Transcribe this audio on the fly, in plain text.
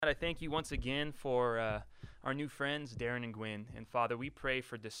I thank you once again for our new friends, Darren and Gwen. And Father, we pray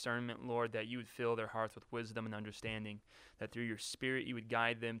for discernment, Lord, that you would fill their hearts with wisdom and understanding, that through your Spirit you would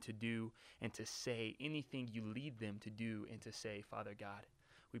guide them to do and to say anything you lead them to do and to say, Father God.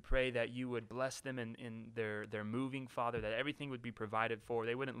 We pray that you would bless them in their moving, Father, that everything would be provided for.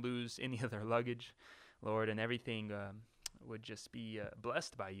 They wouldn't lose any of their luggage, Lord, and everything would just be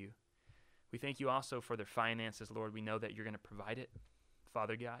blessed by you. We thank you also for their finances, Lord. We know that you're going to provide it.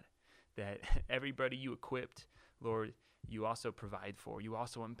 Father God, that everybody you equipped, Lord, you also provide for. You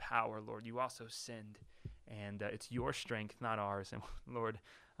also empower, Lord. You also send. And it's your strength, not ours. And Lord,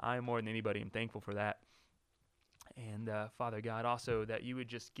 I more than anybody am thankful for that. And Father God, also that you would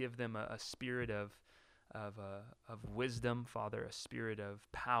just give them a spirit of wisdom, Father, a spirit of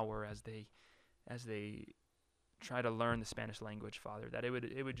power as they try to learn the Spanish language, Father. That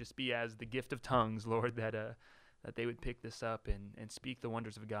it would just be as the gift of tongues, Lord, that they would pick this up and speak the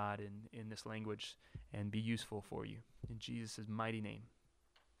wonders of God in this language and be useful for you. In Jesus' mighty name,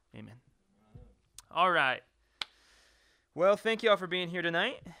 amen. All right. Well, thank you all for being here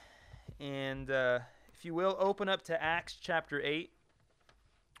tonight. And if you will, open up to Acts chapter 8.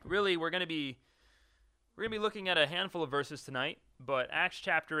 Really, we're going to be looking at a handful of verses tonight, but Acts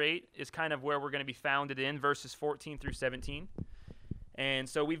chapter 8 is kind of where we're going to be founded in, verses 14 through 17. And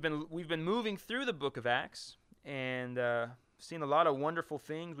so we've been moving through the book of Acts, and seen a lot of wonderful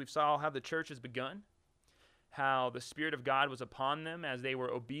things. We saw how the church has begun, how the Spirit of God was upon them as they were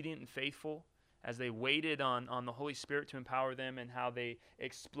obedient and faithful, as they waited on the Holy Spirit to empower them, and how they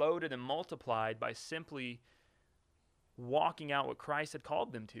exploded and multiplied by simply walking out what Christ had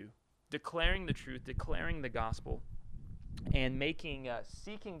called them to, declaring the truth, declaring the gospel, and making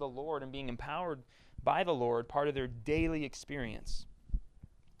seeking the Lord and being empowered by the Lord part of their daily experience.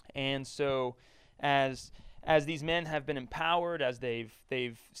 And so as these men have been empowered, as they've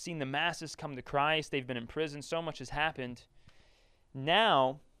seen the masses come to Christ, they've been in prison, so much has happened.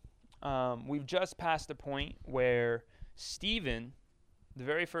 Now, we've just passed the point where Stephen, the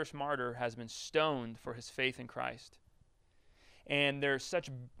very first martyr, has been stoned for his faith in Christ. And there's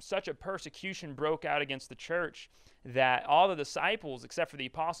such a persecution broke out against the church that all the disciples, except for the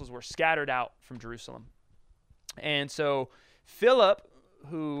apostles, were scattered out from Jerusalem. And so Philip,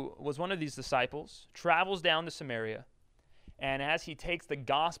 who was one of these disciples, travels down to Samaria, and as he takes the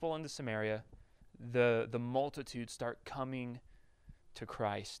gospel into Samaria, the multitudes start coming to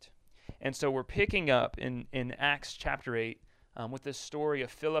Christ. And so we're picking up in Acts chapter 8 with this story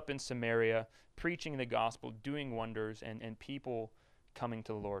of Philip in Samaria, preaching the gospel, doing wonders, and people coming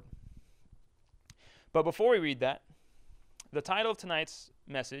to the Lord. But before we read that, the title of tonight's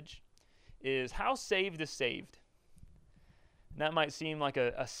message is How Saved is Saved. That might seem like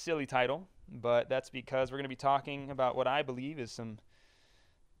a silly title, but that's because we're going to be talking about what I believe is some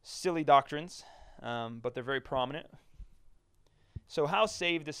silly doctrines, but they're very prominent. So how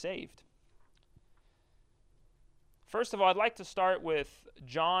saved is saved? First of all, I'd like to start with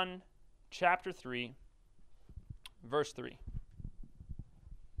John chapter 3, verse 3.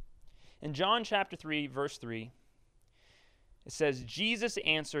 In John chapter 3, verse 3, it says, Jesus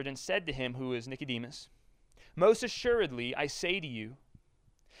answered and said to him, who is Nicodemus, most assuredly, I say to you,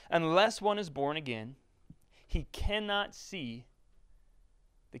 unless one is born again, he cannot see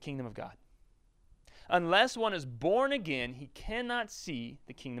the kingdom of God. Unless one is born again, he cannot see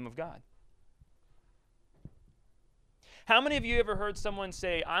the kingdom of God. How many of you ever heard someone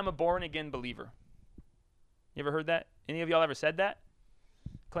say, I'm a born again believer? You ever heard that? Any of y'all ever said that?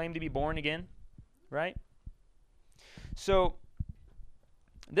 Claim to be born again, right? So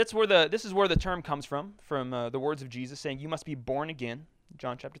this is where the term comes from the words of Jesus saying you must be born again,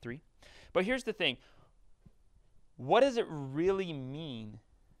 John chapter 3. But here's the thing. What does it really mean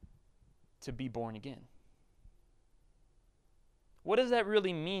to be born again? What does that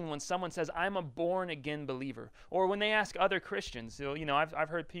really mean when someone says, I'm a born again believer? Or when they ask other Christians, I've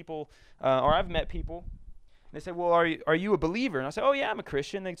heard people, or I've met people, and they say, well, are you a believer? And I say, oh yeah, I'm a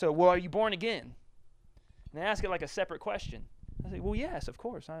Christian. They say, well, are you born again? And they ask it like a separate question. I say, well, yes, of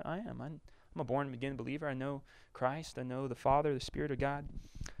course, I am. I'm a born-again believer. I know Christ. I know the Father, the Spirit of God.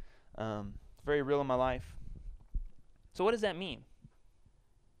 It's very real in my life. So what does that mean?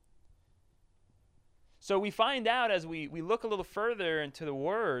 So we find out as we look a little further into the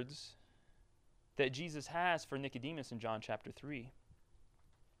words that Jesus has for Nicodemus in John chapter 3,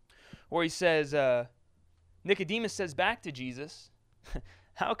 where he says, Nicodemus says back to Jesus,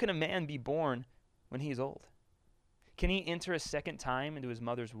 how can a man be born when he is old? Can he enter a second time into his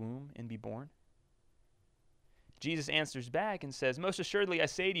mother's womb and be born? Jesus answers back and says, most assuredly I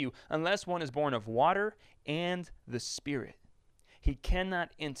say to you, unless one is born of water and the Spirit, he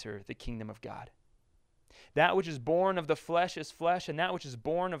cannot enter the kingdom of God. That which is born of the flesh is flesh, and that which is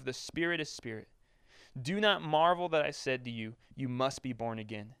born of the Spirit is spirit. Do not marvel that I said to you, you must be born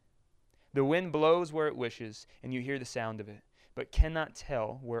again. The wind blows where it wishes, and you hear the sound of it, but cannot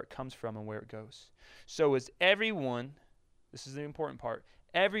tell where it comes from and where it goes. So is everyone, this is the important part,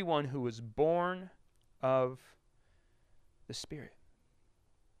 everyone who was born of the Spirit.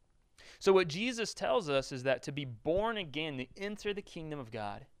 So what Jesus tells us is that to be born again, to enter the kingdom of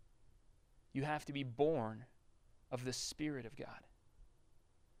God, you have to be born of the Spirit of God.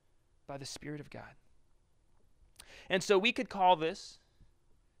 By the Spirit of God. And so we could call this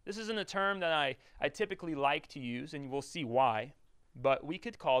isn't a term that I typically like to use, and we'll see why, but we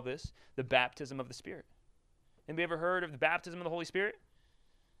could call this the baptism of the Spirit. Anybody ever heard of the baptism of the Holy Spirit?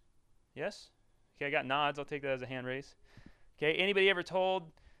 Yes? Okay, I got nods. I'll take that as a hand raise. Okay, anybody ever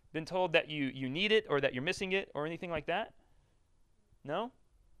been told that you need it or that you're missing it or anything like that? No?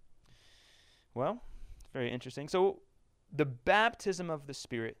 Well, it's very interesting. So the baptism of the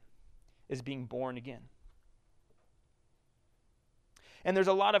Spirit is being born again. And there's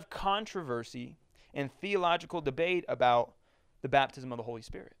a lot of controversy and theological debate about the baptism of the Holy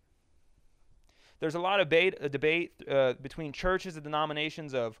Spirit. There's a lot of debate between churches and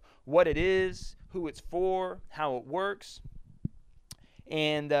denominations of what it is, who it's for, how it works.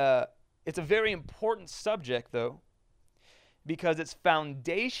 And it's a very important subject, though, because it's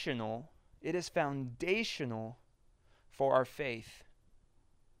foundational. It is foundational for our faith.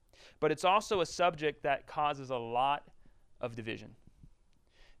 But it's also a subject that causes a lot of division.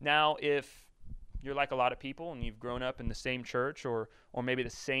 Now, if you're like a lot of people and you've grown up in the same church or maybe the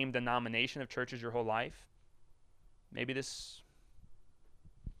same denomination of churches your whole life, maybe this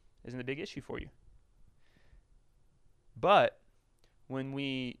isn't a big issue for you. But when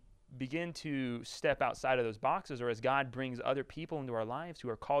we begin to step outside of those boxes, or as God brings other people into our lives who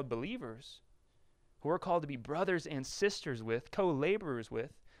are called believers, who are called to be brothers and sisters with, co-laborers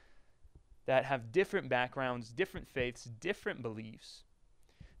with, that have different backgrounds, different faiths, different beliefs,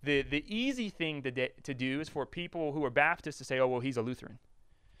 the easy thing to do is for people who are Baptists to say, oh, well, he's a Lutheran.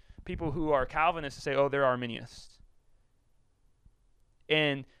 People who are Calvinists to say, oh, they're Arminians.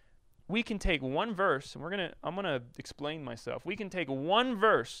 And we can take one verse, and I'm gonna explain myself. We can take one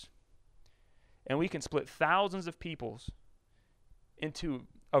verse, and we can split thousands of peoples into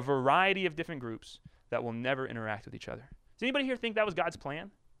a variety of different groups that will never interact with each other. Does anybody here think that was God's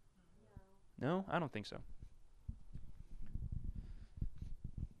plan? No, I don't think so.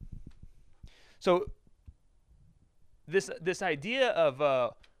 So this idea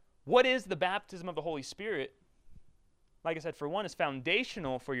of what is the baptism of the Holy Spirit, like I said, for one, is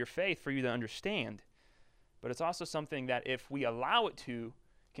foundational for your faith, for you to understand. But it's also something that if we allow it to,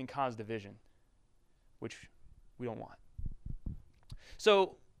 can cause division, which we don't want.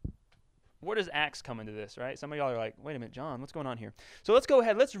 So where does Acts come into this, right? Some of y'all are like, wait a minute, John, what's going on here? So let's go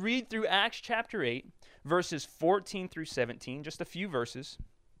ahead. Let's read through Acts chapter 8, verses 14 through 17, just a few verses.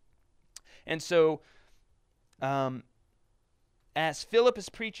 And so as Philip is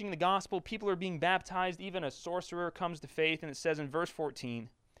preaching the gospel, people are being baptized. Even a sorcerer comes to faith. And it says in verse 14,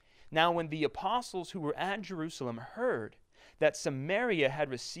 now when the apostles who were at Jerusalem heard that Samaria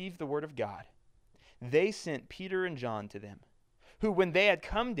had received the word of God, they sent Peter and John to them, who when they had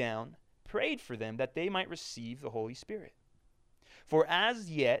come down, prayed for them that they might receive the Holy Spirit. For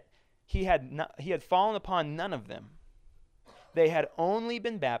as yet he had fallen upon none of them. They had only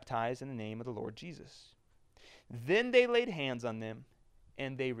been baptized in the name of the Lord Jesus. Then they laid hands on them,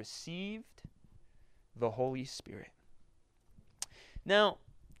 and they received the Holy Spirit. Now,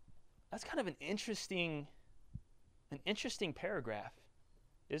 that's kind of an interesting paragraph,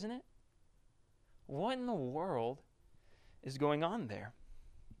 isn't it? What in the world is going on there?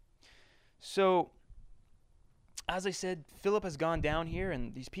 So, as I said, Philip has gone down here,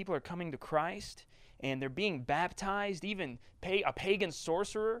 and these people are coming to Christ, and they're being baptized. Even a pagan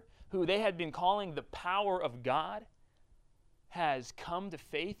sorcerer, who they had been calling the power of God, has come to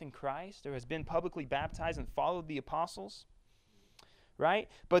faith in Christ, or has been publicly baptized and followed the apostles, right?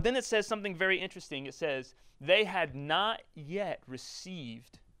 But then it says something very interesting. It says, they had not yet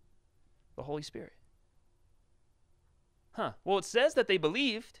received the Holy Spirit. Well, it says that they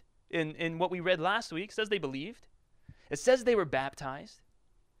believed in what we read last week. It says they believed. It says they were baptized.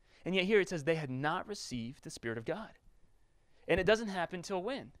 And yet here it says they had not received the Spirit of God. And it doesn't happen until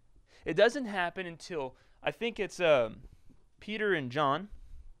when? It doesn't happen until, I think it's Peter and John.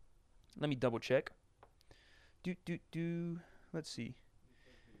 Let me double check. Let's see.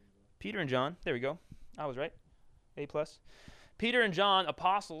 Peter and John. There we go. I was right. A+. Peter and John,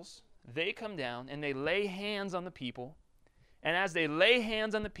 apostles, they come down and they lay hands on the people, And as they lay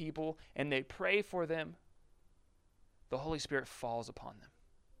hands on the people and they pray for them, the Holy Spirit falls upon them.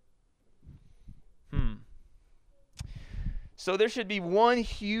 So there should be one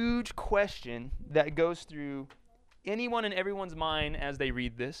huge question that goes through anyone and everyone's mind as they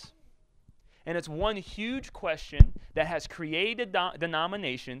read this. And it's one huge question that has created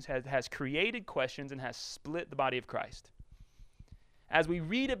denominations, has created questions, and has split the body of Christ. As we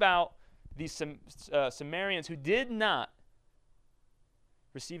read about these Samaritans who did not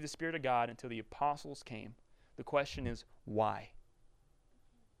receive the Spirit of God until the apostles came, the question is, why?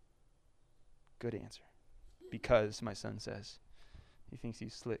 Good answer. Because, my son says. He thinks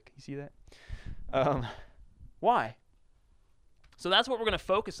he's slick. You see that? Why? So that's what we're going to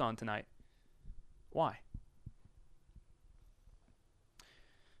focus on tonight. Why?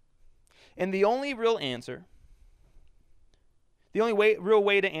 And the only real answer, real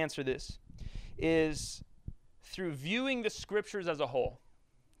way to answer this is through viewing the Scriptures as a whole.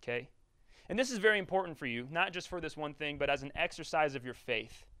 Okay? And this is very important for you, not just for this one thing, but as an exercise of your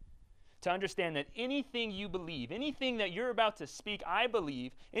faith. To understand that anything you believe, anything that you're about to speak, I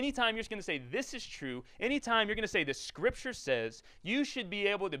believe, anytime you're going to say this is true, anytime you're going to say the Scripture says, you should be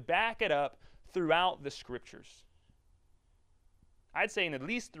able to back it up throughout the Scriptures. I'd say in at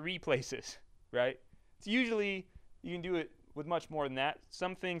least 3 places, right? It's usually, you can do it with much more than that.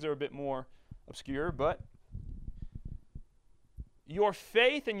 Some things are a bit more obscure, but your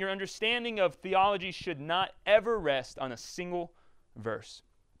faith and your understanding of theology should not ever rest on a single verse.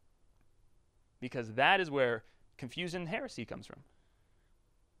 Because that is where confusion and heresy comes from.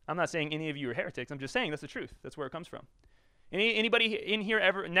 I'm not saying any of you are heretics. I'm just saying that's the truth. That's where it comes from. Anybody in here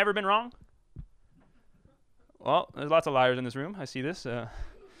ever never been wrong? Well, there's lots of liars in this room. I see this.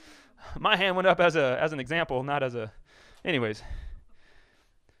 My hand went up as an example, not as a... Anyways.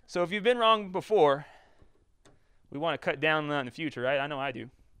 So if you've been wrong before, we want to cut down on that in the future, right? I know I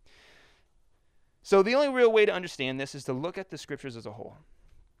do. So the only real way to understand this is to look at the Scriptures as a whole.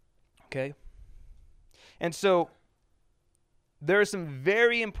 Okay? And so there are some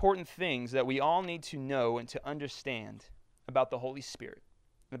very important things that we all need to know and to understand about the Holy Spirit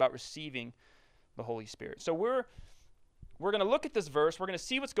and about receiving the Holy Spirit. So we're going to look at this verse. We're going to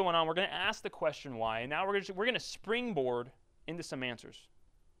see what's going on. We're going to ask the question why. And now we're going to springboard into some answers.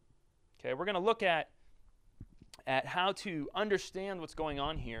 Okay, we're going to look at how to understand what's going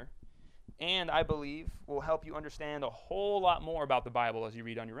on here. And I believe will help you understand a whole lot more about the Bible as you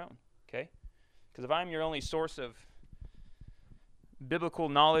read on your own. Okay? Because if I'm your only source of biblical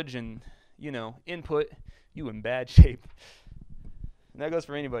knowledge and, input, you in bad shape. And that goes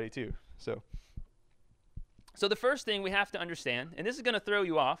for anybody too. So the first thing we have to understand, and this is going to throw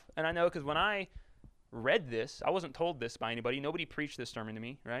you off, and I know because when I read this, I wasn't told this by anybody. Nobody preached this sermon to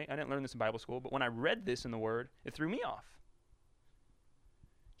me, right? I didn't learn this in Bible school, but when I read this in the Word, it threw me off.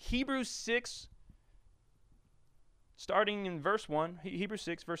 Hebrews 6, starting in verse 1, Hebrews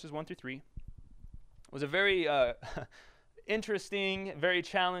 6, verses 1 through 3, was a very interesting, very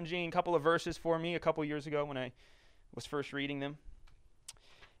challenging couple of verses for me a couple years ago when I was first reading them.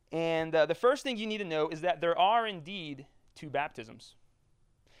 And the first thing you need to know is that there are indeed 2 baptisms.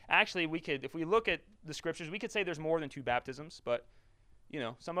 Actually, if we look at the Scriptures, we could say there's more than 2 baptisms, but,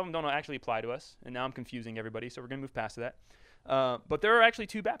 some of them don't actually apply to us, and now I'm confusing everybody, so we're going to move past that. But there are actually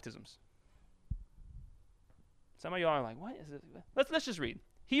 2 baptisms. Some of y'all are like, what is it? Let's just read.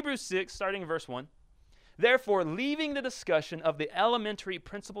 Hebrews 6, starting in verse 1. Therefore, leaving the discussion of the elementary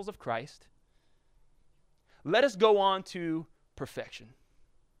principles of Christ, let us go on to perfection.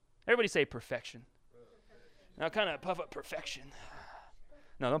 Everybody say perfection. Now kind of puff up perfection.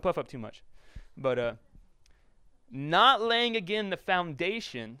 No, don't puff up too much. But not laying again the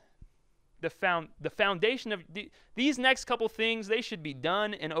foundation, the foundation of these next couple things, they should be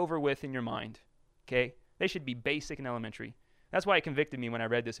done and over with in your mind. Okay? They should be basic and elementary. That's why it convicted me when I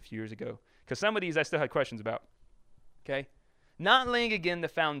read this a few years ago. Because some of these I still had questions about. Okay? Not laying again the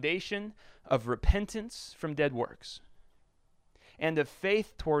foundation of repentance from dead works and of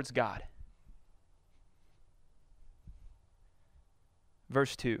faith towards God.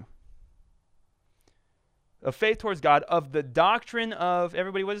 Verse 2. Of faith towards God, of the doctrine of,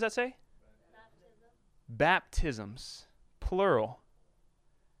 everybody, what does that say? Baptisms. Plural.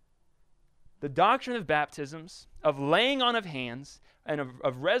 The doctrine of baptisms, of laying on of hands, and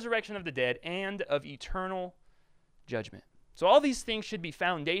of resurrection of the dead, and of eternal judgment. So all these things should be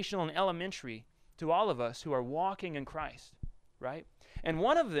foundational and elementary to all of us who are walking in Christ, right? And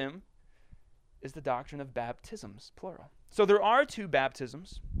one of them is the doctrine of baptisms, plural. So there are 2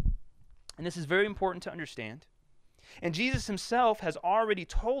 baptisms, and this is very important to understand. And Jesus himself has already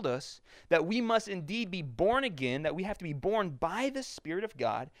told us that we must indeed be born again, that we have to be born by the Spirit of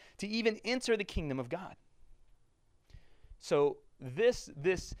God to even enter the kingdom of God. So this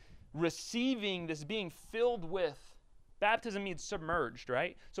receiving, this being filled with, baptism means submerged,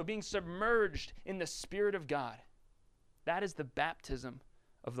 right? So being submerged in the Spirit of God, that is the baptism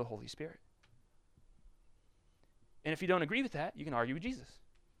of the Holy Spirit. And if you don't agree with that, you can argue with Jesus,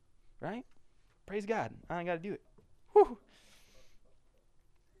 right? Praise God. I ain't got to do it. Whew.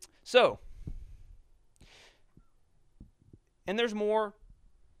 So, and there's more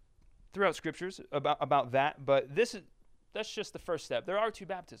throughout scriptures about that, but that's just the first step. There are two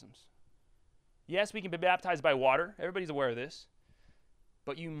baptisms. Yes, we can be baptized by water. Everybody's aware of this.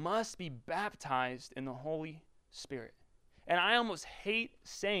 But you must be baptized in the Holy Spirit. And I almost hate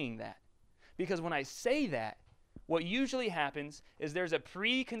saying that, because when I say that, what usually happens is there's a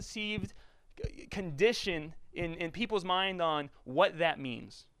preconceived condition in people's mind on what that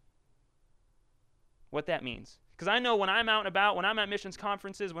means. What that means. Because I know when I'm out and about, when I'm at missions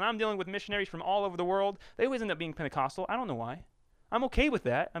conferences, when I'm dealing with missionaries from all over the world, they always end up being Pentecostal. I don't know why. I'm okay with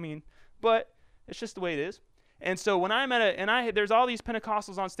that. But it's just the way it is. And so when I'm at there's all these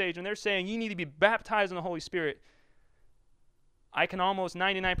Pentecostals on stage, and they're saying you need to be baptized in the Holy Spirit, I can almost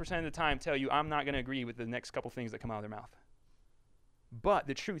 99% of the time tell you I'm not going to agree with the next couple things that come out of their mouth. But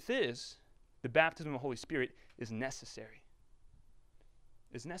the truth is, the baptism of the Holy Spirit is necessary.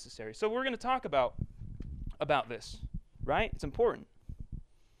 It's necessary. So we're going to talk about this, right? It's important.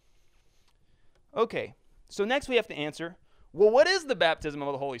 Okay, so next we have to answer, well, what is the baptism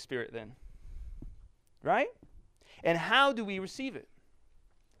of the Holy Spirit then? Right? And how do we receive it?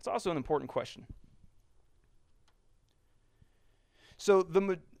 It's also an important question. So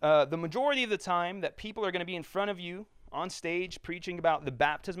the majority of the time that people are going to be in front of you on stage preaching about the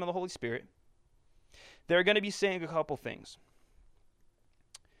baptism of the Holy Spirit, they're going to be saying a couple things.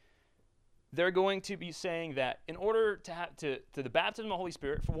 They're going to be saying that in order to have to the baptism of the Holy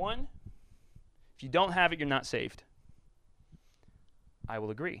Spirit, for one, if you don't have it, you're not saved. I will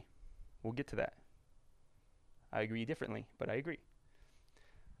agree. We'll get to that. I agree differently, but I agree.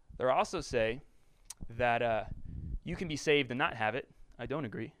 They'll also say that you can be saved and not have it. I don't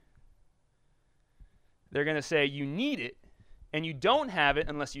agree. They're going to say you need it, and you don't have it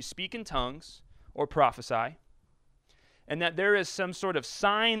unless you speak in tongues or prophesy, and that there is some sort of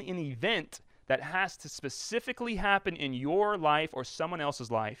sign and event that has to specifically happen in your life or someone else's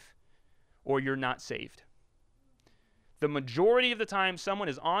life, or you're not saved. The majority of the time someone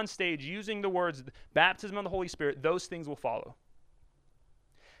is on stage using the words baptism of the Holy Spirit, those things will follow.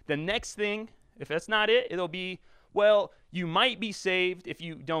 The next thing, if that's not it, it'll be, well, you might be saved if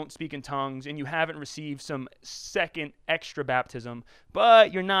you don't speak in tongues and you haven't received some second extra baptism,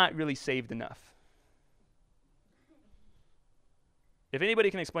 but you're not really saved enough. If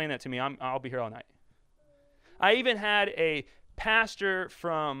anybody can explain that to me, I'll be here all night. I even had a pastor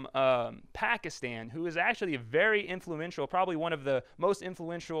from Pakistan who is actually a very influential, probably one of the most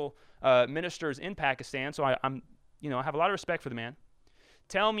influential ministers in Pakistan, so I have a lot of respect for the man,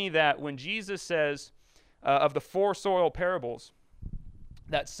 tell me that when Jesus says of the 4 soil parables,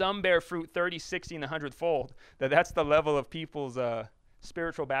 that some bear fruit 30, 60, and 100-fold, that's the level of people's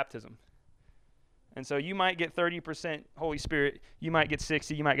spiritual baptism. And so you might get 30% Holy Spirit, you might get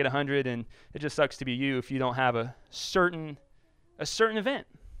 60, you might get 100, and it just sucks to be you if you don't have a certain event.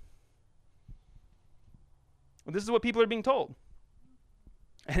 Well, this is what people are being told.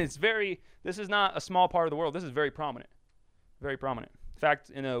 And this is not a small part of the world. This is very prominent. Very prominent. In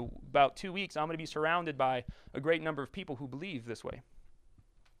fact, in about 2 weeks, I'm going to be surrounded by a great number of people who believe this way.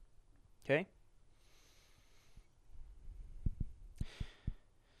 Okay?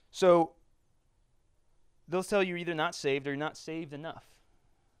 So, they'll tell you you're either not saved or you're not saved enough.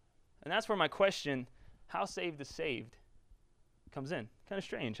 And that's where my question, how saved is saved, comes in. Kind of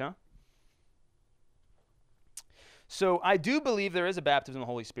strange, huh? So I do believe there is a baptism of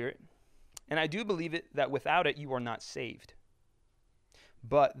the Holy Spirit, and I do believe that without it you are not saved.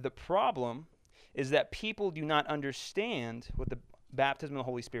 But the problem is that people do not understand what the baptism of the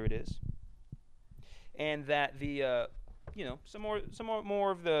Holy Spirit is, and that the some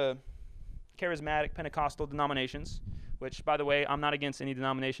more of the charismatic Pentecostal denominations, which, by the way, I'm not against any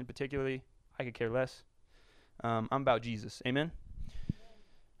denomination particularly. I could care less. I'm about Jesus. Amen?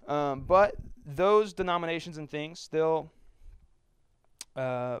 But those denominations and things, they're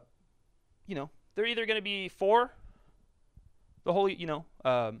either going to be for the Holy,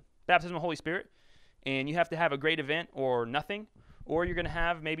 baptism of the Holy Spirit, and you have to have a great event or nothing, or you're going to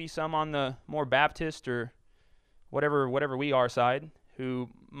have maybe some on the more Baptist or whatever we are side, who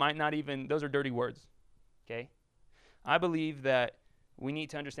might not even, those are dirty words, okay? I believe that we need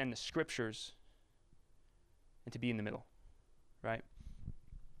to understand the scriptures and to be in the middle, right?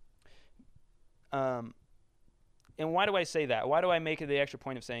 And why do I say that? Why do I make the extra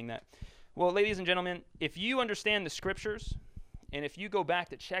point of saying that? Well, ladies and gentlemen, if you understand the scriptures, and if you go back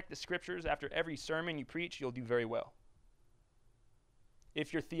to check the scriptures after every sermon you preach, you'll do very well.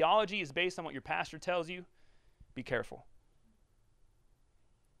 If your theology is based on what your pastor tells you, be careful.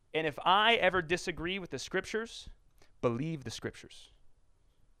 And if I ever disagree with the scriptures, believe the scriptures.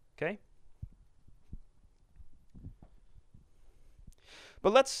 Okay?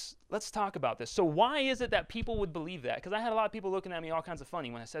 But let's talk about this. So why is it that people would believe that? Because I had a lot of people looking at me all kinds of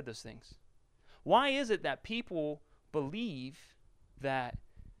funny when I said those things. Why is it that people believe that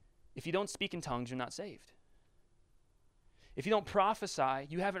if you don't speak in tongues, you're not saved? If you don't prophesy,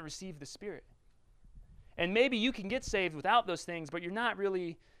 you haven't received the Spirit. And maybe you can get saved without those things, but you're not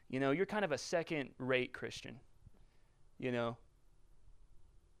really, you're kind of a second-rate Christian.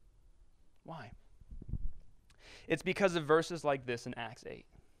 Why? It's because of verses like this in Acts 8.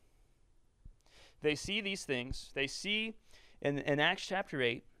 They see these things. They see in Acts chapter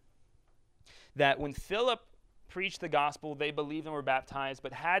 8 that when Philip preached the gospel, they believed and were baptized,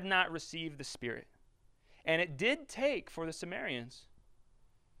 but had not received the Spirit. And it did take for the Samaritans,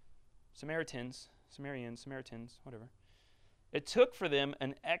 whatever. It took for them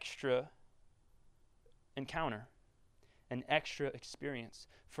an extra encounter, an extra experience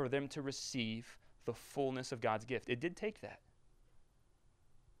for them to receive the fullness of God's gift. It did take that.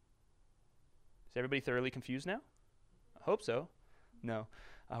 Is everybody thoroughly confused now? I hope so. No,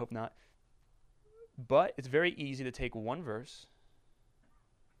 I hope not. But it's very easy to take one verse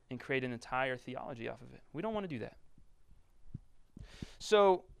and create an entire theology off of it. We don't want to do that.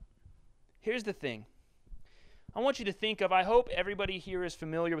 So here's the thing. I want you to think of, I hope everybody here is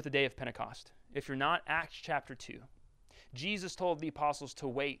familiar with the day of Pentecost. If you're not, Acts chapter 2. Jesus told the apostles to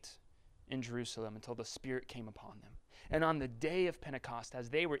wait in Jerusalem until the Spirit came upon them. And on the day of Pentecost, as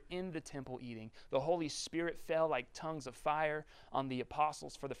they were in the temple eating, the Holy Spirit fell like tongues of fire on the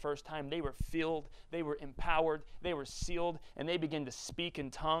apostles for the first time. They were filled, they were empowered, they were sealed, and they began to speak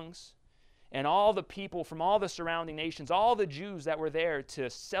in tongues. And all the people from all the surrounding nations, all the Jews that were there to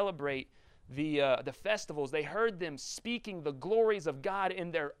celebrate the festivals, they heard them speaking the glories of God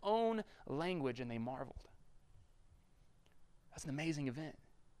in their own language, and they marveled. That's an amazing event.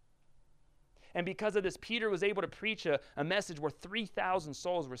 And because of this, Peter was able to preach a message where 3,000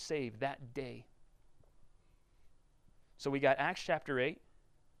 souls were saved that day. So we got Acts chapter 8,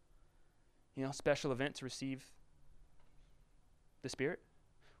 special event to receive the Spirit.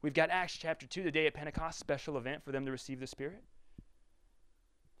 We've got Acts chapter 2, the day of Pentecost, special event for them to receive the Spirit.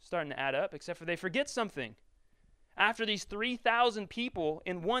 Starting to add up, except for they forget something. After these 3,000 people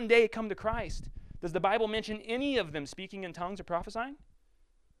in one day come to Christ, does the Bible mention any of them speaking in tongues or prophesying?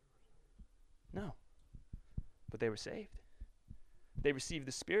 No. But they were saved. They received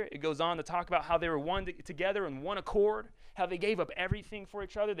the Spirit. It goes on to talk about how they were one together in one accord, how they gave up everything for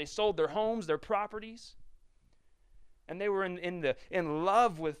each other. They sold their homes, their properties. And they were in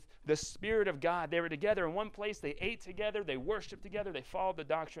love with the Spirit of God. They were together in one place. They ate together. They worshiped together. They followed the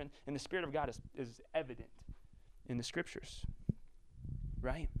doctrine. And the Spirit of God is evident in the Scriptures.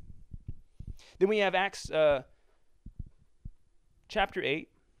 Right? Then we have Acts chapter 8.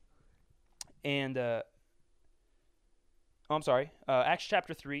 And, Acts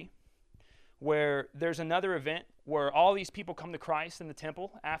chapter 3, where there's another event where all these people come to Christ in the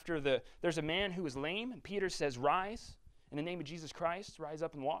temple after there's a man who is lame, and Peter says, rise, in the name of Jesus Christ, rise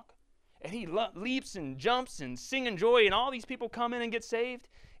up and walk. And he leaps and jumps and singing joy, and all these people come in and get saved.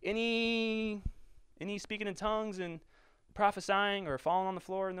 Any speaking in tongues and prophesying or falling on the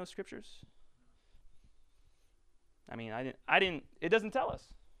floor in those scriptures? I mean, it doesn't tell us.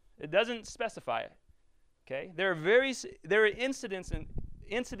 It doesn't specify it. Okay? There are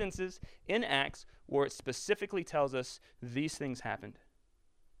incidences in Acts where it specifically tells us these things happened.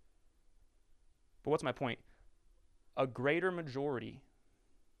 But what's my point? A greater majority,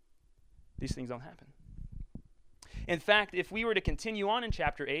 these things don't happen. In fact, if we were to continue on in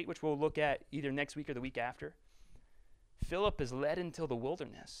chapter 8, which we'll look at either next week or the week after, Philip is led into the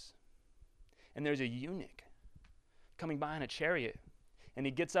wilderness, and there's a eunuch coming by in a chariot. And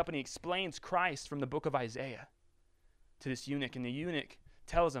he gets up and he explains Christ from the book of Isaiah to this eunuch. And the eunuch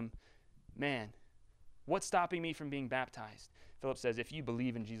tells him, man, what's stopping me from being baptized? Philip says, if you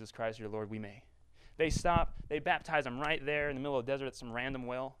believe in Jesus Christ your Lord, we may. They stop. They baptize him right there in the middle of the desert at some random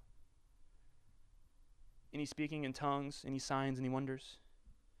well. Any speaking in tongues, any signs, any wonders?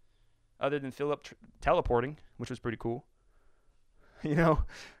 Other than Philip teleporting, which was pretty cool.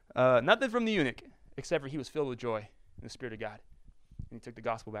 Nothing from the eunuch, except for he was filled with joy. in the Spirit of God. And he took the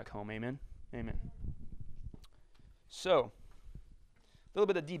gospel back home. Amen? Amen. So, a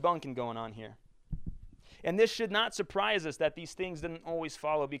little bit of debunking going on here. And this should not surprise us that these things didn't always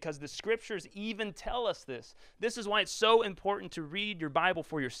follow, because the scriptures even tell us this. This is why it's so important to read your Bible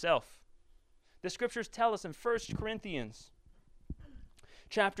for yourself. The scriptures tell us in 1 Corinthians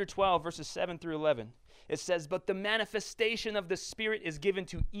chapter 12, verses 7 through 11. It says, "But the manifestation of the Spirit is given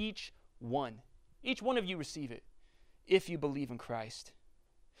to each one." Each one of you receive it, if you believe in Christ.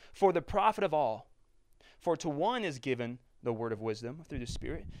 "For the profit of all. For to one is given the word of wisdom through the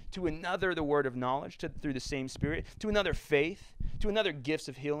Spirit, to another the word of knowledge through the same Spirit, to another faith, to another gifts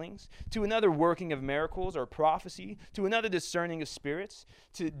of healings, to another working of miracles or prophecy, to another discerning of spirits,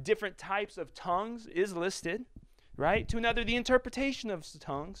 to different types of tongues is listed, right? To another the interpretation of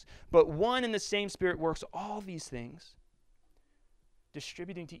tongues, but one and the same Spirit works all these things,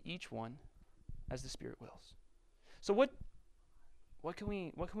 distributing to each one as the Spirit wills." So what can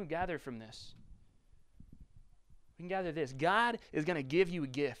we gather from this? We can gather this. God is going to give you a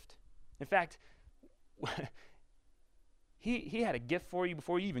gift. In fact, he had a gift for you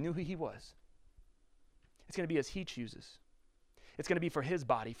before you even knew who he was. It's going to be as he chooses. It's going to be for his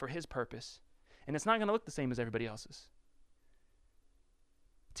body, for his purpose. And it's not going to look the same as everybody else's.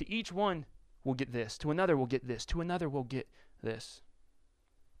 To each one, we'll get this. To another, we'll get this. To another, we'll get this.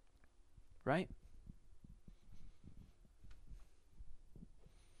 Right?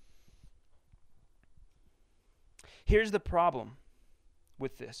 Here's the problem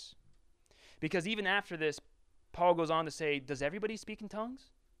with this. Because even after this, Paul goes on to say, does everybody speak in tongues?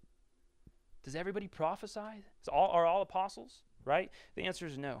 Does everybody prophesy? Are all apostles? Right? The answer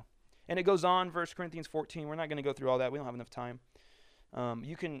is no. And it goes on, 1 Corinthians 14. We're not going to go through all that. We don't have enough time.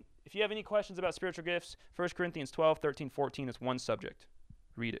 You can, if you have any questions about spiritual gifts, 1 Corinthians 12, 13, 14 is one subject.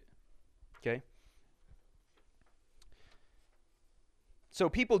 Read it. Okay? So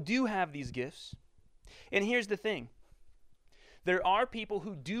people do have these gifts. And here's the thing. There are people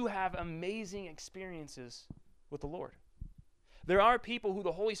who do have amazing experiences with the Lord. There are people who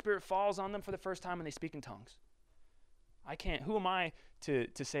the Holy Spirit falls on them for the first time and they speak in tongues. Who am I to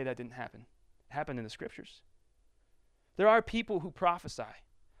say that didn't happen? It happened in the scriptures. There are people who prophesy.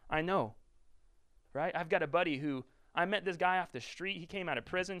 I know, right? I've got a buddy who, I met this guy off the street. He came out of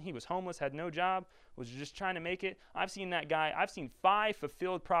prison. He was homeless, had no job, was just trying to make it. I've seen 5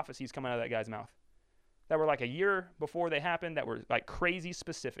 fulfilled prophecies come out of that guy's mouth that were like a year before they happened, that were like crazy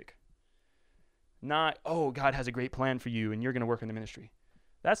specific. Not, oh, God has a great plan for you and you're going to work in the ministry.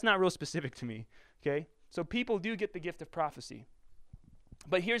 That's not real specific to me, okay? So people do get the gift of prophecy.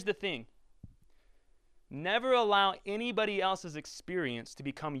 But here's the thing. Never allow anybody else's experience to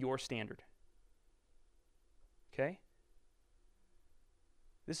become your standard. Okay?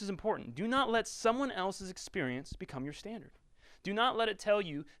 This is important. Do not let someone else's experience become your standard. Do not let it tell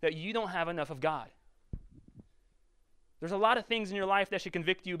you that you don't have enough of God. There's a lot of things in your life that should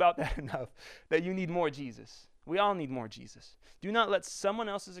convict you about that enough, that you need more Jesus. We all need more Jesus. Do not let someone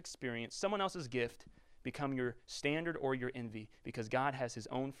else's experience, someone else's gift, become your standard or your envy, because God has his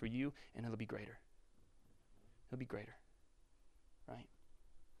own for you, and it'll be greater. It'll be greater, right?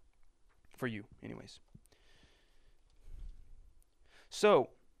 For you, anyways. So,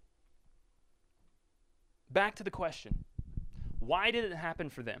 back to the question. Why did it happen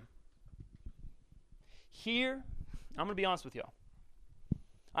for them? Here, I'm going to be honest with y'all.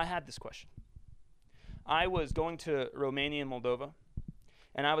 I had this question. I was going to Romania and Moldova,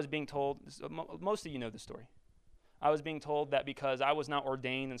 and I was being told, most of you know this story. I was being told that because I was not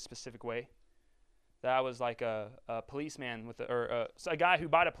ordained in a specific way, that I was like a policeman or a guy who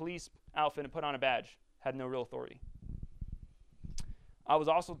bought a police outfit and put on a badge, had no real authority. I was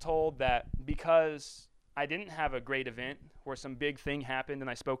also told that because I didn't have a great event where some big thing happened and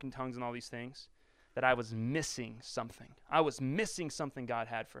I spoke in tongues and all these things, that I was missing something. I was missing something God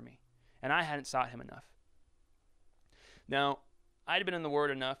had for me, and I hadn't sought him enough. Now, I'd been in the Word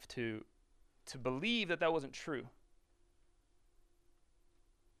enough to believe that that wasn't true.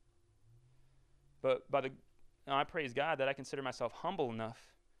 But I praise God that I consider myself humble enough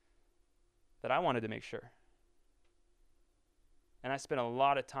that I wanted to make sure. And I spent a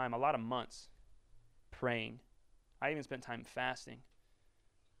lot of time, a lot of months praying. I even spent time fasting,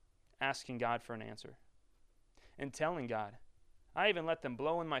 asking God for an answer, and telling God. I even let them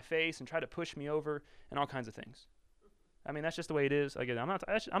blow in my face and try to push me over and all kinds of things. I mean, that's just the way it is. Again, I'm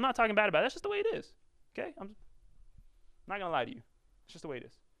not talking bad about it. That's just the way it is. Okay? I'm not going to lie to you. It's just the way it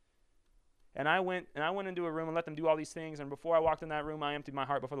is. And I went into a room and let them do all these things. And before I walked in that room, I emptied my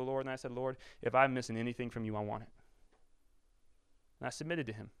heart before the Lord. And I said, Lord, if I'm missing anything from you, I want it. And I submitted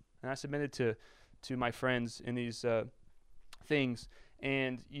to him. And I submitted to to my friends in these things.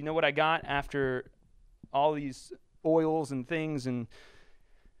 And you know what I got after all these oils and things and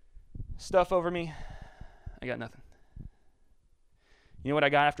stuff over me? I got nothing. You know what I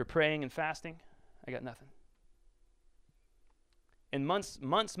got after praying and fasting? I got nothing. And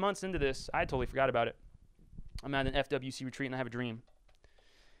months into this, I totally forgot about it. I'm at an FWC retreat and I have a dream.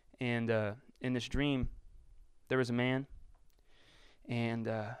 And in this dream, there was a man, and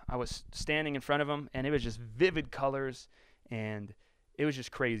I was standing in front of him, and it was just vivid colors, and it was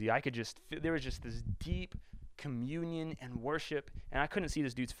just crazy. There was just this deep communion and worship, and I couldn't see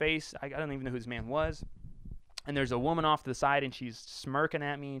this dude's face. I don't even know who this man was. And there's a woman off to the side, and she's smirking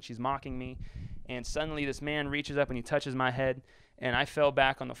at me, and she's mocking me. And suddenly this man reaches up, and he touches my head, and I fell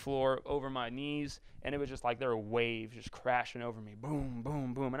back on the floor over my knees, and it was just like there were waves just crashing over me. Boom,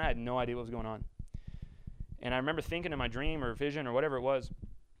 boom, boom. And I had no idea what was going on. And I remember thinking in my dream or vision or whatever it was,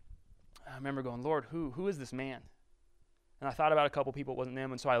 I remember going, Lord, who is this man? And I thought about a couple people, it wasn't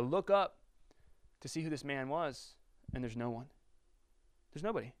them. And so I look up to see who this man was, and there's no one. There's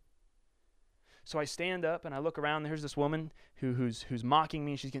nobody. So I stand up and I look around, and here's this woman who's mocking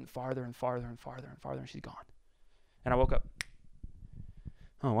me, and she's getting farther and farther and farther and farther, and she's gone. And I woke up.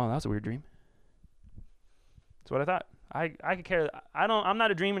 Oh, wow, that was a weird dream. That's what I thought. I could care. I'm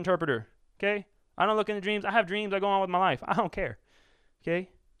not a dream interpreter, okay? I don't look into dreams. I have dreams. I go on with my life. I don't care, okay?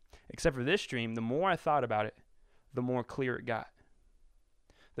 Except for this dream, the more I thought about it, the more clear it got.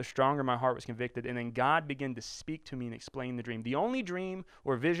 The stronger my heart was convicted, and then God began to speak to me and explain the dream. The only dream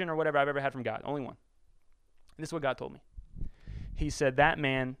or vision or whatever I've ever had from God, only one. And this is what God told me. He said, that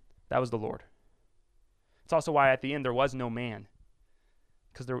man, that was the Lord. It's also why at the end there was no man,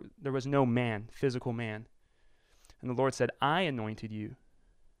 because there was no man, physical man. And the Lord said, I anointed you.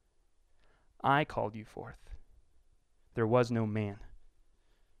 I called you forth. There was no man.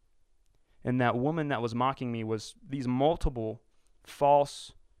 And that woman that was mocking me was these multiple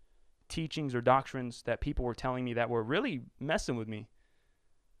false teachings or doctrines that people were telling me that were really messing with me.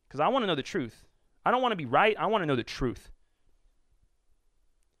 Because I want to know the truth. I don't want to be right. I want to know the truth.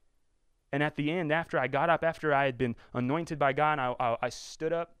 And at the end, after I got up, after I had been anointed by God, I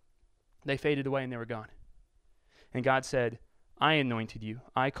stood up. They faded away and they were gone. And God said, I anointed you.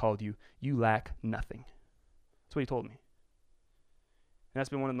 I called you. You lack nothing. That's what he told me. And that's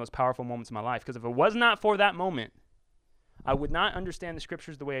been one of the most powerful moments in my life. Because if it was not for that moment, I would not understand the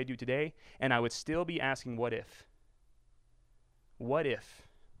scriptures the way I do today. And I would still be asking, what if? What if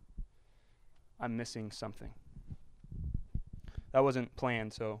I'm missing something? That wasn't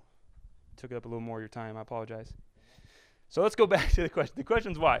planned, so took up a little more of your time. I apologize. So let's go back to the question. The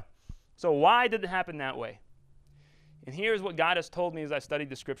question's why. So why did it happen that way? And here's what God has told me as I studied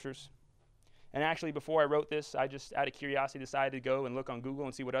the scriptures. And actually, before I wrote this, I just, out of curiosity, decided to go and look on Google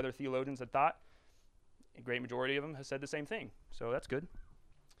and see what other theologians had thought. A great majority of them have said the same thing. So that's good.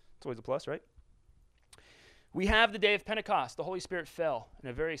 It's always a plus, right? We have the day of Pentecost. The Holy Spirit fell in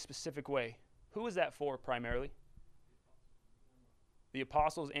a very specific way. Who was that for primarily? The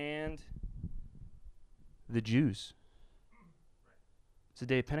apostles and the Jews. It's the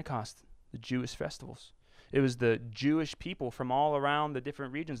day of Pentecost, the Jewish festivals. It was the Jewish people from all around the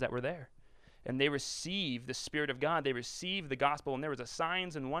different regions that were there. And they received the Spirit of God. They received the gospel, and there was a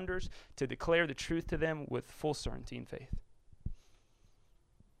signs and wonders to declare the truth to them with full certainty and faith.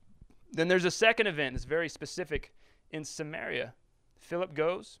 Then there's a second event that's very specific in Samaria. Philip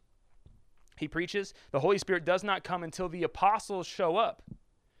goes. He preaches. The Holy Spirit does not come until the apostles show up.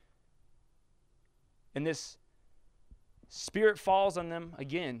 And this Spirit falls on them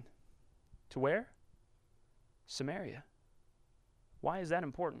again. To where? Samaria. Why is that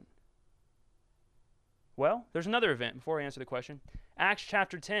important? Well, there's another event before I answer the question. Acts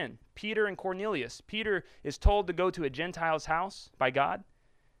chapter 10, Peter and Cornelius. Peter is told to go to a Gentile's house by God.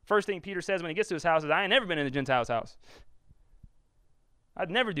 First thing Peter says when he gets to his house is, I ain't never been in a Gentile's house.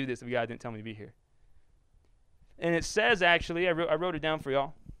 I'd never do this if God didn't tell me to be here. And it says, actually, I wrote it down for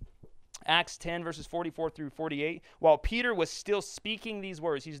y'all. Acts 10, verses 44 through 48. While Peter was still speaking these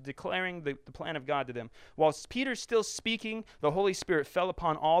words, he's declaring the plan of God to them. While Peter's still speaking, the Holy Spirit fell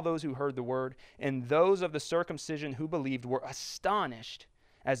upon all those who heard the word, and those of the circumcision who believed were astonished,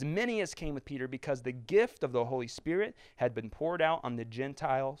 as many as came with Peter, because the gift of the Holy Spirit had been poured out on the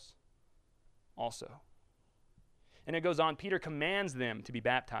Gentiles also. And it goes on, Peter commands them to be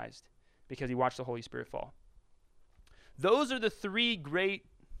baptized because he watched the Holy Spirit fall. Those are the three great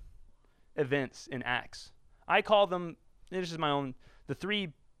events in Acts. I call them, this is my own, the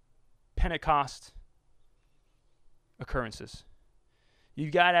three Pentecost occurrences.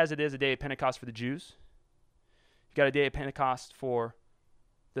 You've got, as it is, a day of Pentecost for the Jews. You've got a day of Pentecost for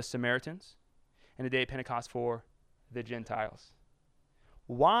the Samaritans. and the day of Pentecost for the Gentiles.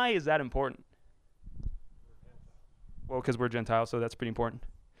 Why is that important? Well, because we're Gentiles, so that's pretty important.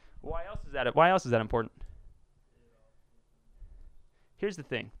 Why else is that important? Here's the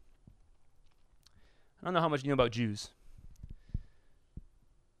thing. I don't know how much you know about Jews.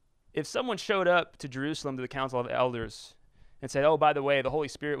 If someone showed up to Jerusalem to the Council of Elders and said, oh, by the way, the Holy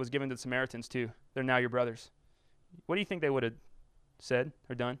Spirit was given to the Samaritans too. They're now your brothers. What do you think they would have said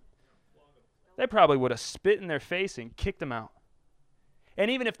or done? They probably would have spit in their face and kicked them out.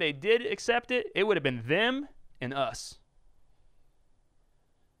 And even if they did accept it, it would have been them and us.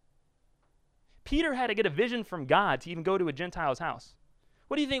 Peter had to get a vision from God to even go to a Gentile's house.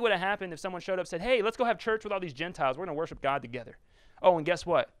 What do you think would have happened if someone showed up and said, hey, let's go have church with all these Gentiles. We're going to worship God together. Oh, and guess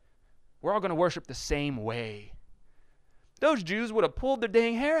what? We're all going to worship the same way. Those Jews would have pulled their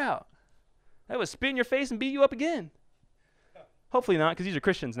dang hair out. They would spit in your face and beat you up again. Hopefully not, because these are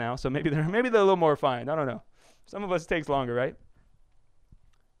Christians now, so maybe they're a little more refined. I don't know. Some of us it takes longer, right?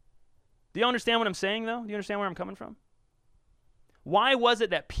 Do you understand what I'm saying, though? Do you understand where I'm coming from? Why was it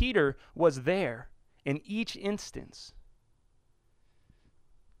that Peter was there in each instance?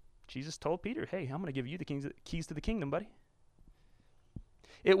 Jesus told Peter, hey, I'm going to give you the keys to the kingdom, buddy.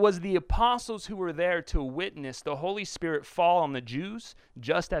 It was the apostles who were there to witness the Holy Spirit fall on the Jews,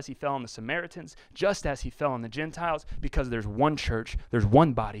 just as he fell on the Samaritans, just as he fell on the Gentiles, because there's one church, there's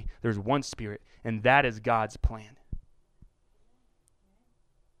one body, there's one Spirit, and that is God's plan.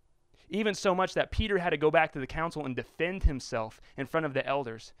 Even so much that Peter had to go back to the council and defend himself in front of the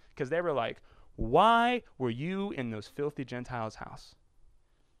elders, because they were like, why were you in those filthy Gentiles' house?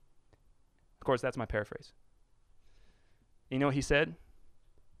 Of course, that's my paraphrase. You know what he said?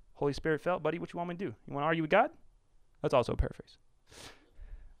 Holy Spirit fell, buddy, what you want me to do? You want to argue with God? That's also a paraphrase.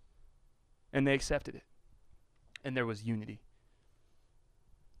 And they accepted it. And there was unity.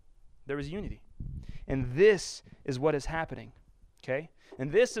 There was unity. And this is what is happening, okay?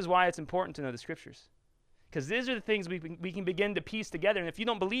 And this is why it's important to know the scriptures. Because these are the things we can begin to piece together. And if you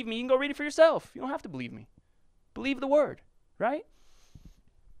don't believe me, you can go read it for yourself. You don't have to believe me. Believe the word, right?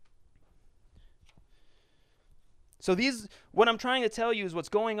 So what I'm trying to tell you is what's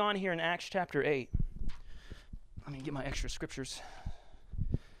going on here in Acts chapter 8. Let me get my extra scriptures.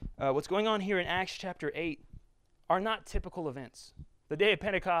 What's going on here in Acts chapter 8 are not typical events. The day of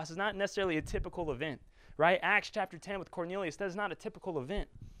Pentecost is not necessarily a typical event, right? Acts chapter 10 with Cornelius, that is not a typical event.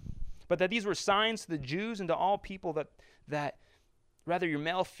 But that these were signs to the Jews and to all people that whether you're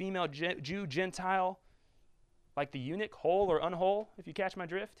male, female, Jew, Gentile, like the eunuch, whole or unwhole, if you catch my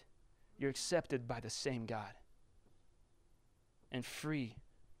drift, you're accepted by the same God and free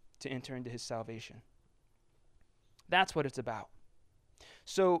to enter into his salvation. That's what it's about.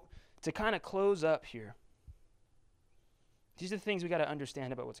 So to kind of close up here, these are the things we got to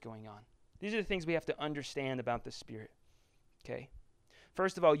understand about what's going on. These are the things we have to understand about the Spirit. Okay?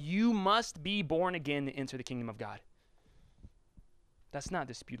 First of all, you must be born again to enter the kingdom of God. That's not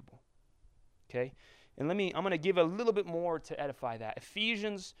disputable. Okay? And I'm going to give a little bit more to edify that.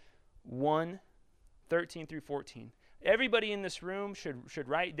 Ephesians 1:13 through 14. Everybody in this room should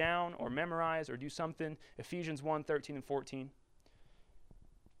write down or memorize or do something. Ephesians 1:13 and 14.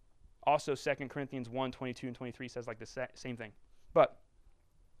 Also, 2 Corinthians 1:22 and 23 says like the same thing. But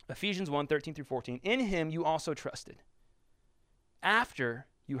Ephesians 1:13 through 14. In him you also trusted, after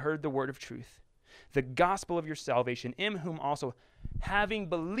you heard the word of truth, the gospel of your salvation, in whom also, having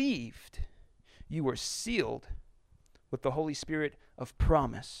believed, you were sealed with the Holy Spirit of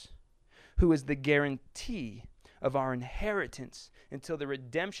promise, who is the guarantee of our inheritance until the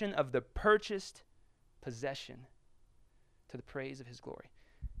redemption of the purchased possession, to the praise of his glory.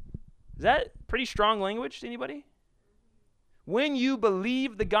 Is that pretty strong language to anybody? When you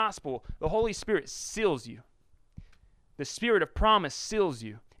believe the gospel, the Holy Spirit seals you. The Spirit of promise seals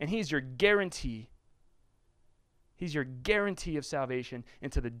you, and he's your guarantee. He's your guarantee of salvation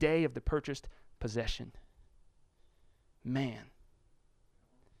into the day of the purchased possession. Man.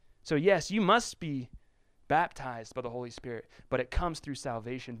 So yes, you must be baptized by the Holy Spirit, but it comes through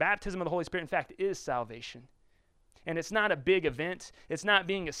salvation. Baptism of the Holy Spirit, in fact, is salvation. And it's not a big event. It's not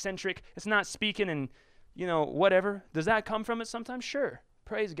being eccentric. It's not speaking and, whatever. Does that come from it sometimes? Sure.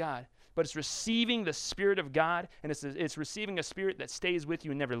 Praise God. But it's receiving the Spirit of God, and it's receiving a Spirit that stays with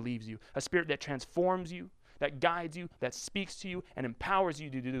you and never leaves you, a Spirit that transforms you, that guides you, that speaks to you, and empowers you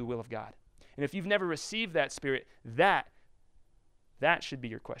to do the will of God. And if you've never received that Spirit, that should be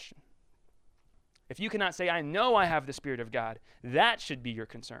your question. If you cannot say, I know I have the Spirit of God, that should be your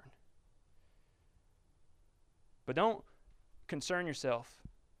concern. But don't concern yourself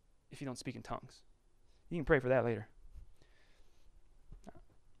if you don't speak in tongues. You can pray for that later.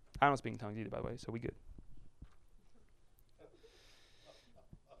 I don't speak in tongues either, by the way, so we good.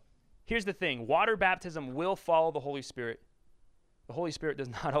 Here's the thing. Water baptism will follow the Holy Spirit. The Holy Spirit does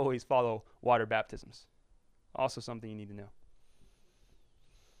not always follow water baptisms. Also something you need to know.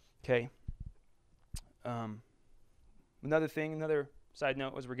 Okay. Another side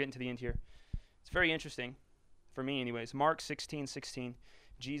note as we're getting to the end here. It's very interesting, for me anyways. Mark 16:16,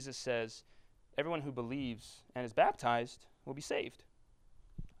 Jesus says, everyone who believes and is baptized will be saved.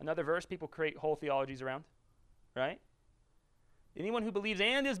 Another verse people create whole theologies around, right? Anyone who believes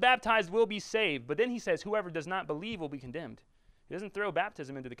and is baptized will be saved. But then he says, whoever does not believe will be condemned. He doesn't throw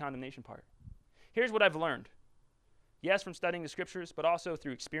baptism into the condemnation part. Here's what I've learned. Yes, from studying the scriptures, but also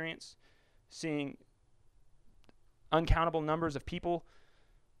through experience, seeing uncountable numbers of people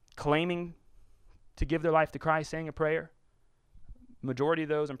claiming to give their life to Christ, saying a prayer. Majority of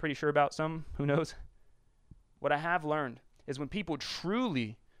those I'm pretty sure about, some, who knows. What I have learned is when people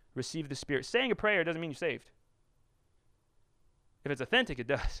truly receive the Spirit, saying a prayer doesn't mean you're saved. If it's authentic, it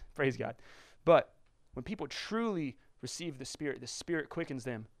does. Praise God. But when people truly receive the Spirit quickens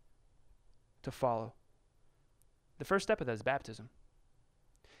them to follow. The first step of that is baptism.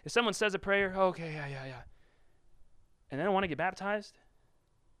 If someone says a prayer, okay, yeah, and they don't want to get baptized,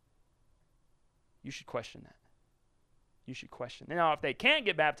 you should question that. You should question. Now, if they can't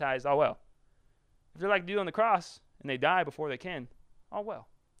get baptized, oh well. If they're like the dude on the cross and they die before they can, oh well.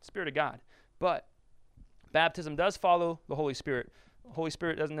 Spirit of God. But baptism does follow the Holy Spirit. The Holy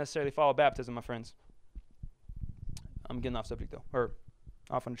Spirit doesn't necessarily follow baptism, my friends. I'm getting off subject though, or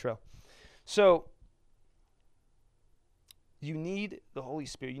off on the trail. So, you need the Holy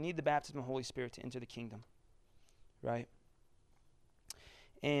Spirit. You need the baptism of the Holy Spirit to enter the kingdom, right?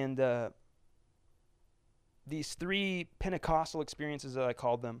 And these 3 Pentecostal experiences that I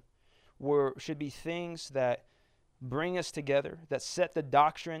called them should be things that bring us together, that set the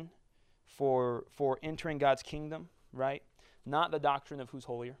doctrine for entering God's kingdom, right? Not the doctrine of who's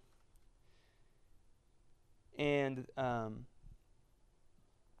holier. And I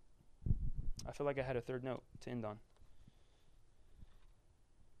feel like I had a third note to end on.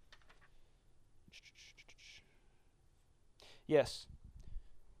 Yes,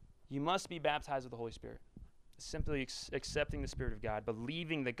 you must be baptized with the Holy Spirit. Simply accepting the Spirit of God,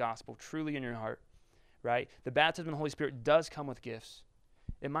 believing the gospel truly in your heart, right? The baptism of the Holy Spirit does come with gifts.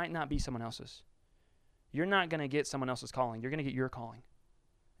 It might not be someone else's. You're not going to get someone else's calling. You're going to get your calling.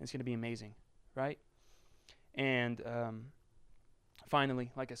 And it's going to be amazing, right? And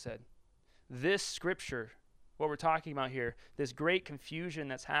finally, like I said, this scripture, what we're talking about here, this great confusion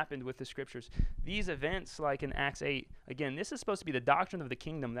that's happened with the scriptures, these events like in Acts 8, again, this is supposed to be the doctrine of the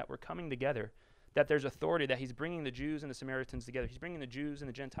kingdom, that we're coming together, that there's authority, that he's bringing the Jews and the Samaritans together. He's bringing the Jews and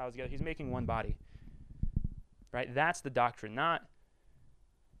the Gentiles together. He's making one body, right? That's the doctrine, not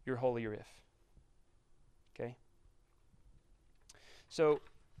you're holier if. Okay? So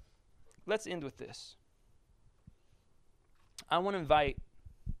let's end with this. I want to invite,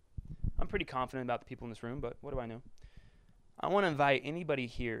 I'm pretty confident about the people in this room, but what do I know? I want to invite anybody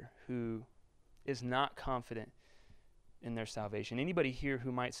here who is not confident in their salvation. Anybody here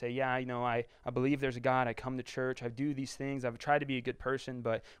who might say, yeah, I believe there's a God, I come to church, I do these things, I've tried to be a good person,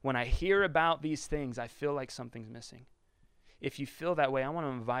 but when I hear about these things, I feel like something's missing. If you feel that way, I want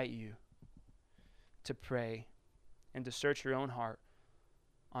to invite you to pray and to search your own heart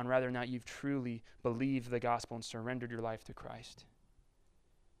on whether or not you've truly believed the gospel and surrendered your life to Christ.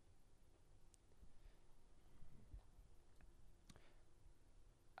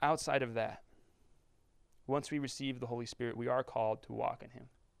 Outside of that, once we receive the Holy Spirit, we are called to walk in Him.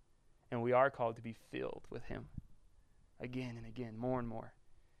 And we are called to be filled with Him again and again, more and more.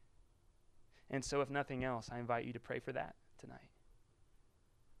 And so if nothing else, I invite you to pray for that tonight.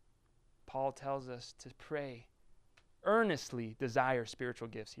 Paul tells us to pray, earnestly desire spiritual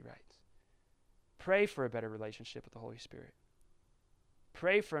gifts, he writes. Pray for a better relationship with the Holy Spirit.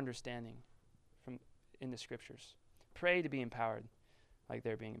 Pray for understanding in the Scriptures. Pray to be empowered like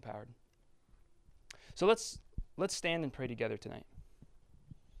they're being empowered. So let's stand and pray together tonight.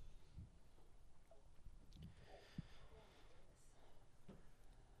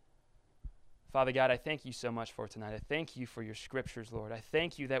 Father God, I thank you so much for tonight. I thank you for your scriptures, Lord. I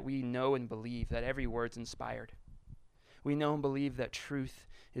thank you that we know and believe that every word's inspired. We know and believe that truth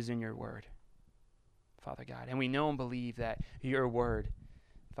is in your word, Father God. And we know and believe that your word,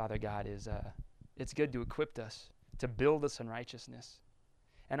 Father God, it's good to equip us, to build us in righteousness.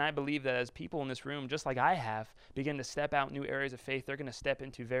 And I believe that as people in this room, just like I have, begin to step out new areas of faith, they're going to step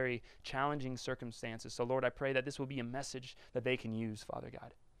into very challenging circumstances. So, Lord, I pray that this will be a message that they can use, Father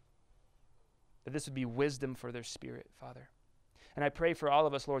God. That this would be wisdom for their spirit, Father. And I pray for all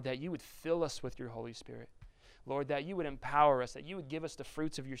of us, Lord, that you would fill us with your Holy Spirit. Lord, that you would empower us, that you would give us the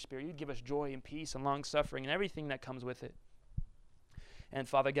fruits of your Spirit. You'd give us joy and peace and long-suffering and everything that comes with it. And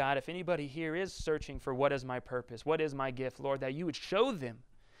Father God, if anybody here is searching for what is my purpose, what is my gift, Lord, that you would show them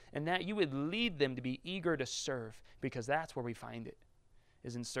and that you would lead them to be eager to serve, because that's where we find it,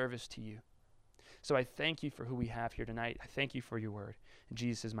 is in service to you. So I thank you for who we have here tonight. I thank you for your word. In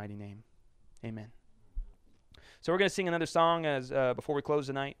Jesus' mighty name, amen. So we're going to sing another song as before we close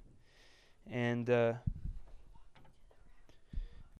tonight. And